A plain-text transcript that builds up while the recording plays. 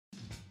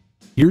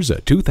Here's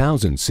a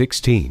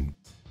 2016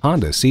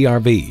 Honda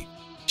CR-V.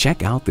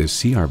 Check out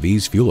this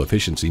CR-V's fuel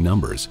efficiency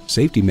numbers,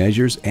 safety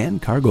measures, and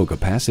cargo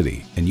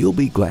capacity, and you'll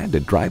be glad to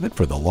drive it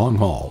for the long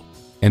haul.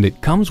 And it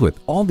comes with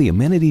all the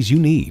amenities you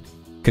need.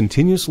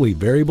 Continuously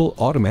variable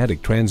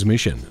automatic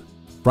transmission,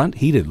 front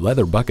heated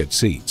leather bucket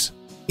seats,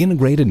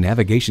 integrated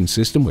navigation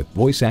system with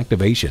voice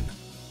activation,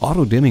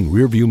 auto-dimming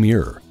rearview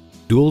mirror,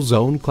 dual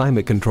zone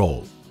climate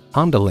control,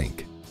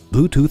 HondaLink,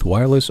 Bluetooth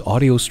wireless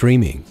audio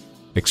streaming,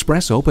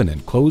 express open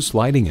and closed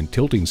sliding and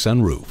tilting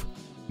sunroof,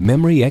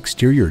 memory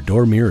exterior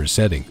door mirror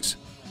settings,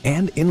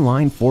 and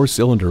inline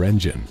 4-cylinder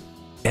engine.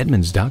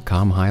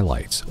 Edmunds.com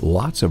highlights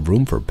lots of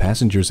room for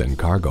passengers and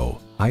cargo,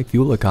 high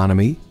fuel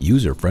economy,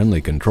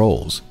 user-friendly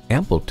controls,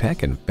 ample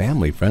tech and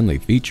family-friendly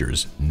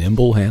features,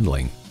 nimble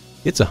handling.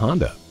 It's a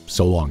Honda,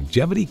 so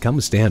longevity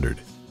comes standard.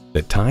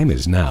 The time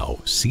is now.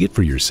 See it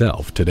for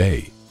yourself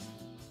today.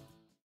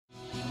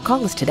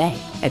 Call us today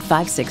at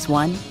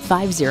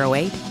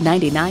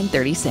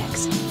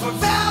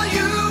 561-508-9936.